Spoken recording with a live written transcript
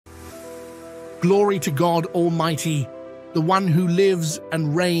Glory to God Almighty, the one who lives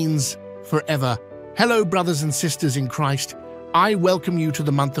and reigns forever. Hello, brothers and sisters in Christ. I welcome you to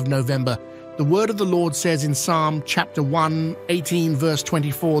the month of November. The word of the Lord says in Psalm chapter 118, verse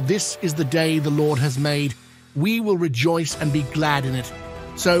 24, "This is the day the Lord has made. We will rejoice and be glad in it."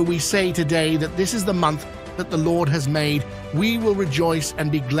 So we say today that this is the month that the Lord has made. We will rejoice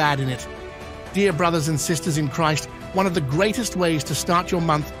and be glad in it. Dear brothers and sisters in Christ, one of the greatest ways to start your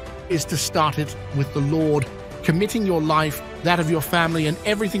month is to start it with the Lord, committing your life, that of your family, and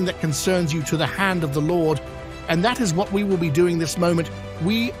everything that concerns you to the hand of the Lord. And that is what we will be doing this moment.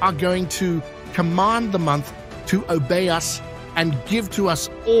 We are going to command the month to obey us and give to us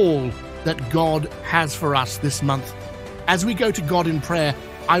all that God has for us this month. As we go to God in prayer,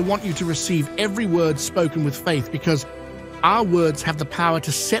 I want you to receive every word spoken with faith, because our words have the power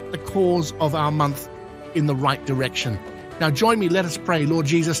to set the course of our month in the right direction. Now join me, let us pray. Lord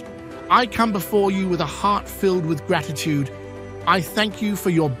Jesus, I come before you with a heart filled with gratitude. I thank you for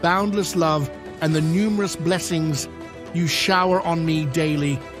your boundless love and the numerous blessings you shower on me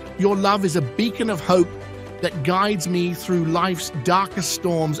daily. Your love is a beacon of hope that guides me through life's darkest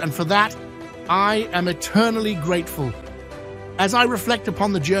storms, and for that, I am eternally grateful. As I reflect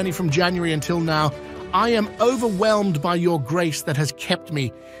upon the journey from January until now, I am overwhelmed by your grace that has kept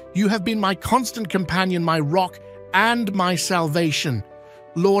me. You have been my constant companion, my rock, and my salvation.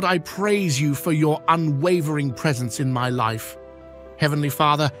 Lord, I praise you for your unwavering presence in my life. Heavenly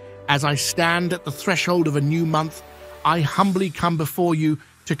Father, as I stand at the threshold of a new month, I humbly come before you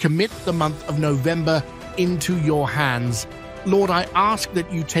to commit the month of November into your hands. Lord, I ask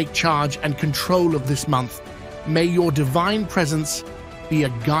that you take charge and control of this month. May your divine presence be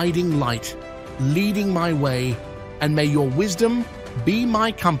a guiding light, leading my way, and may your wisdom be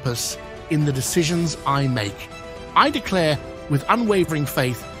my compass in the decisions I make. I declare with unwavering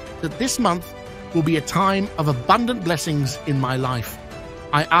faith that this month will be a time of abundant blessings in my life.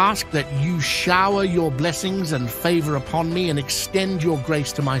 I ask that you shower your blessings and favor upon me and extend your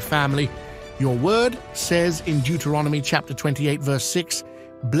grace to my family. Your word says in Deuteronomy chapter 28, verse 6,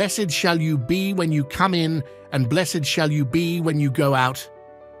 "Blessed shall you be when you come in, and blessed shall you be when you go out."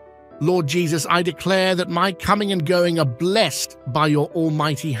 Lord Jesus, I declare that my coming and going are blessed by your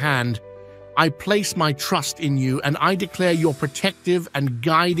almighty hand. I place my trust in you, and I declare your protective and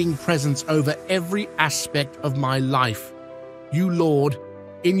guiding presence over every aspect of my life. You, Lord,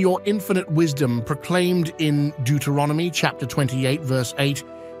 in your infinite wisdom, proclaimed in Deuteronomy chapter 28, verse 8,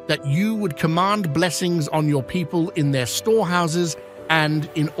 that you would command blessings on your people in their storehouses and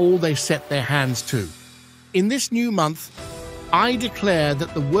in all they set their hands to. In this new month, I declare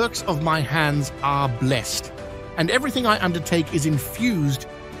that the works of my hands are blessed, and everything I undertake is infused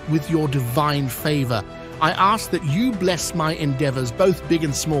with your divine favor. I ask that you bless my endeavors, both big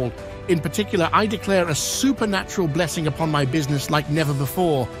and small. In particular, I declare a supernatural blessing upon my business like never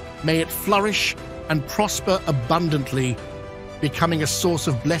before. May it flourish and prosper abundantly, becoming a source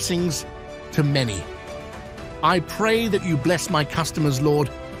of blessings to many. I pray that you bless my customers, Lord,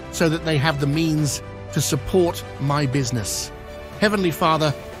 so that they have the means to support my business. Heavenly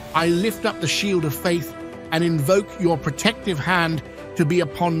Father, I lift up the shield of faith and invoke your protective hand to be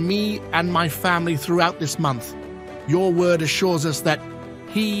upon me and my family throughout this month. Your word assures us that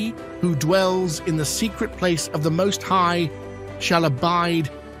he who dwells in the secret place of the Most High shall abide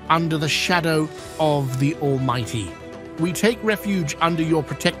under the shadow of the Almighty. We take refuge under your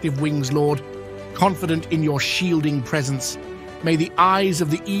protective wings, Lord, confident in your shielding presence. May the eyes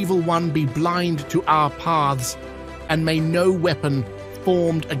of the evil one be blind to our paths, and may no weapon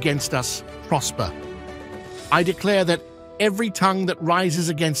formed against us prosper. I declare that every tongue that rises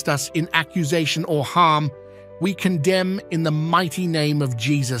against us in accusation or harm, we condemn in the mighty name of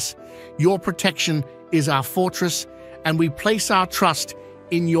Jesus. Your protection is our fortress, and we place our trust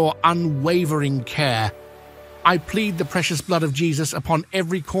in your unwavering care. I plead the precious blood of Jesus upon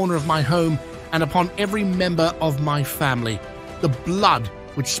every corner of my home and upon every member of my family. The blood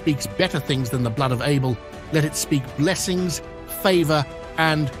which speaks better things than the blood of Abel, let it speak blessings, favor,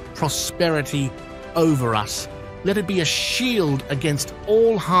 and prosperity over us. Let it be a shield against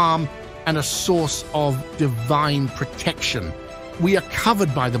all harm and a source of divine protection. We are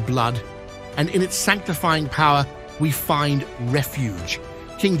covered by the blood, and in its sanctifying power, we find refuge.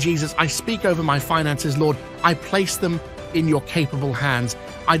 King Jesus, I speak over my finances, Lord. I place them in your capable hands.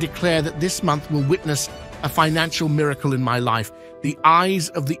 I declare that this month will witness a financial miracle in my life. The eyes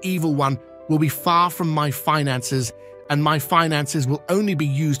of the evil one will be far from my finances, and my finances will only be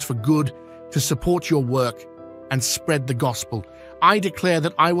used for good, to support your work and spread the gospel. I declare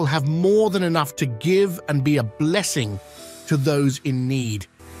that I will have more than enough to give and be a blessing to those in need.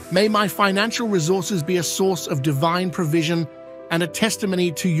 May my financial resources be a source of divine provision and a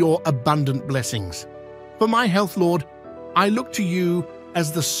testimony to your abundant blessings. For my health, Lord, I look to you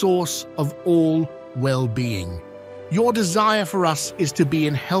as the source of all well-being. Your desire for us is to be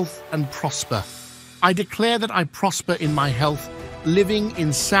in health and prosper. I declare that I prosper in my health, living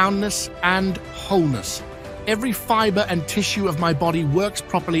in soundness and wholeness. Every fiber and tissue of my body works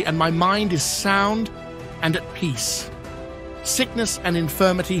properly, and my mind is sound and at peace. Sickness and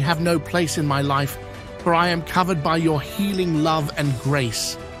infirmity have no place in my life, for I am covered by your healing love and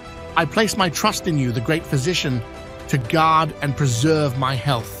grace. I place my trust in you, the great physician, to guard and preserve my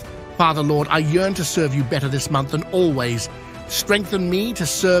health. Father, Lord, I yearn to serve you better this month than always. Strengthen me to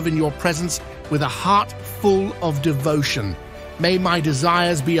serve in your presence with a heart full of devotion. May my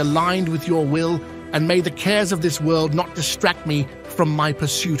desires be aligned with your will, and may the cares of this world not distract me from my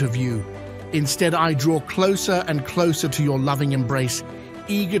pursuit of you. Instead, I draw closer and closer to your loving embrace,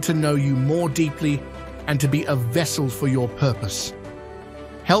 eager to know you more deeply and to be a vessel for your purpose.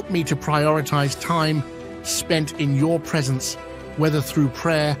 Help me to prioritize time spent in your presence, whether through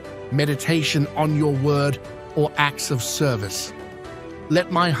prayer, meditation on your word, or acts of service.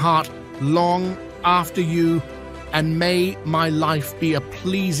 Let my heart long after you, and may my life be a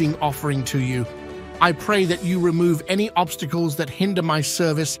pleasing offering to you. I pray that you remove any obstacles that hinder my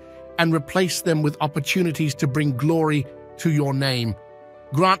service and replace them with opportunities to bring glory to your name.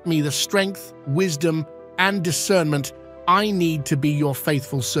 Grant me the strength, wisdom, and discernment I need to be your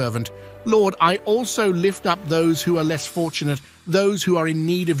faithful servant. Lord, I also lift up those who are less fortunate, those who are in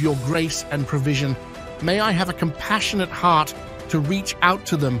need of your grace and provision. May I have a compassionate heart to reach out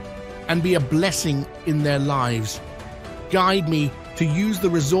to them and be a blessing in their lives. Guide me to use the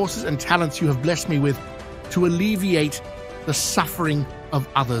resources and talents you have blessed me with to alleviate the suffering of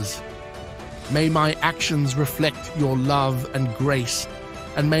others. May my actions reflect your love and grace,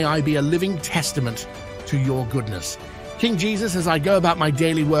 and may I be a living testament to your goodness. King Jesus, as I go about my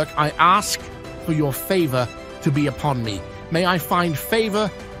daily work, I ask for your favor to be upon me. May I find favor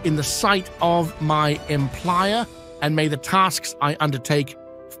in the sight of my employer, and may the tasks I undertake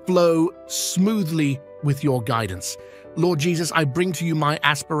flow smoothly with your guidance. Lord Jesus, I bring to you my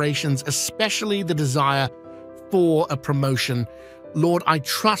aspirations, especially the desire for a promotion. Lord, I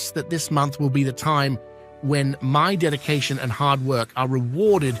trust that this month will be the time when my dedication and hard work are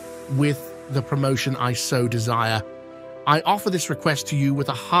rewarded with the promotion I so desire. I offer this request to you with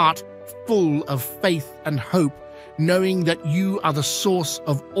a heart full of faith and hope, knowing that you are the source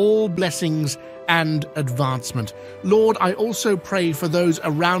of all blessings and advancement. Lord, I also pray for those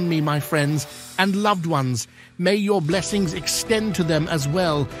around me, my friends and loved ones. May your blessings extend to them as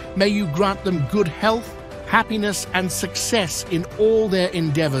well. May you grant them good health, happiness, and success in all their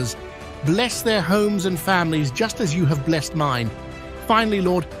endeavors. Bless their homes and families just as you have blessed mine. Finally,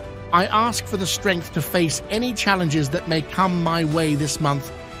 Lord, I ask for the strength to face any challenges that may come my way this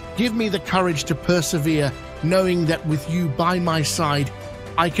month. Give me the courage to persevere, knowing that with you by my side,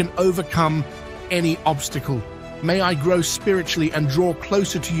 I can overcome any obstacle. May I grow spiritually and draw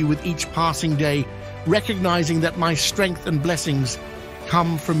closer to you with each passing day, recognizing that my strength and blessings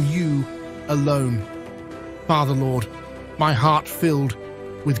come from you alone. Father, Lord, my heart filled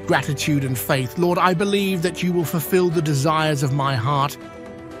with gratitude and faith. Lord, I believe that you will fulfill the desires of my heart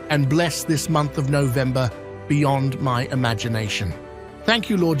and bless this month of November beyond my imagination. Thank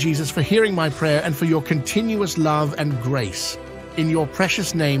you, Lord Jesus, for hearing my prayer and for your continuous love and grace. In your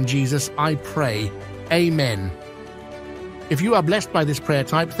precious name, Jesus, I pray. Amen. If you are blessed by this prayer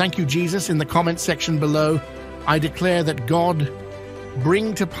type, thank you, Jesus, in the comments section below. I declare that God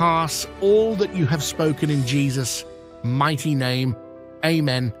bring to pass all that you have spoken in Jesus' mighty name.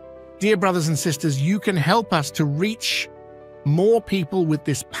 Amen. Dear brothers and sisters, you can help us to reach more people with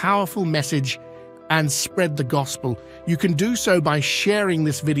this powerful message and spread the gospel. You can do so by sharing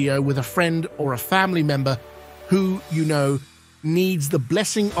this video with a friend or a family member who you know needs the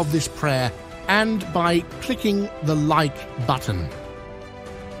blessing of this prayer, and by clicking the like button.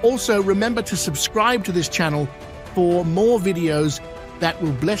 Also, remember to subscribe to this channel for more videos that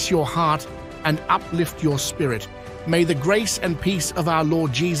will bless your heart and uplift your spirit. May the grace and peace of our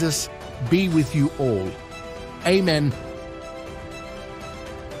Lord Jesus be with you all. Amen.